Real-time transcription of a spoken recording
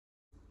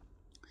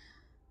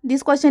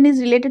This question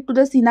is related to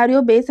the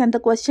scenario base, and the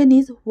question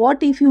is,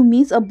 what if you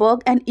miss a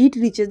bug and it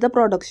reaches the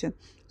production?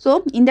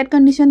 So in that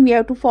condition, we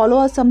have to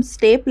follow some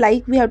step,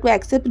 like we have to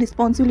accept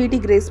responsibility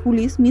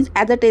gracefully. Means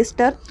as a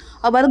tester,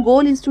 our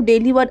goal is to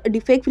deliver a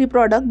defect free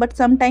product, but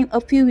sometimes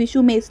a few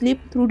issue may slip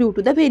through due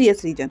to the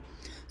various reason.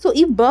 So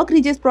if bug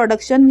reaches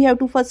production, we have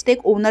to first take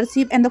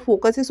ownership, and the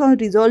focus is on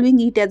resolving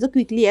it as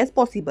quickly as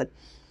possible.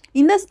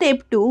 In the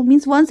step 2,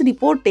 means once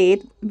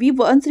reported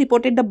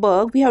the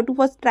bug, we have to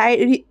first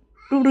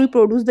to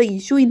reproduce the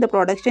issue in the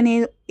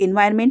production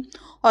environment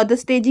or the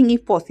staging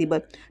if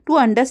possible, to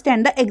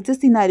understand the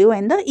exact scenario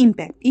and the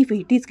impact. If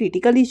it is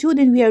critical issue,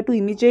 then we have to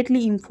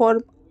immediately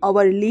inform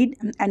our lead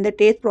and the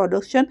test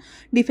production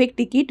defect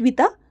ticket with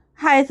a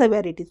high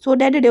severity, so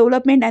that the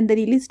development and the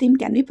release team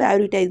can be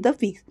prioritize the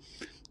fix.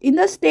 In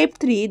the step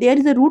 3, there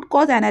is a root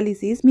cause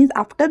analysis. Means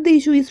after the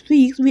issue is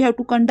fixed, we have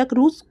to conduct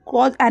root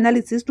cause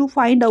analysis to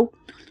find out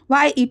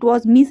why it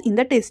was missed in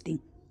the testing.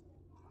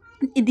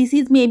 This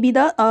is maybe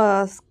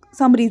the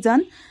some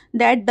reason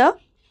that the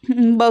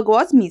bug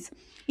was missed.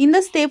 In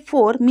the step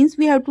 4, means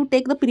we have to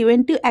take the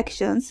preventive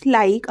actions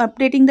like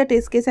updating the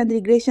test case and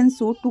regression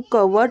suite to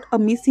cover a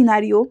miss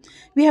scenario.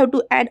 We have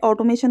to add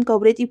automation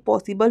coverage if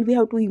possible. We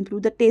have to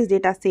improve the test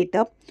data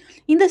setup.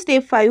 In the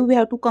step 5, we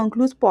have to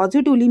conclude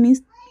positively.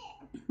 Means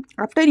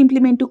after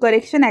implement to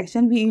correction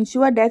action, we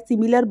ensure that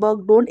similar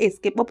bug don't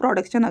escape a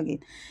production again.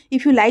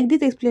 If you like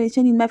this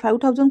explanation, in my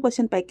 5000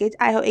 question package,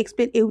 I have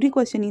explained every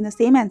question in the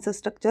same answer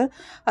structure.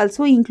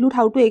 Also include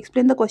how to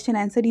explain the question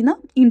answer in a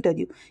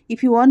interview.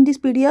 If you want this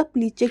PDF,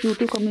 please check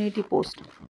YouTube community post.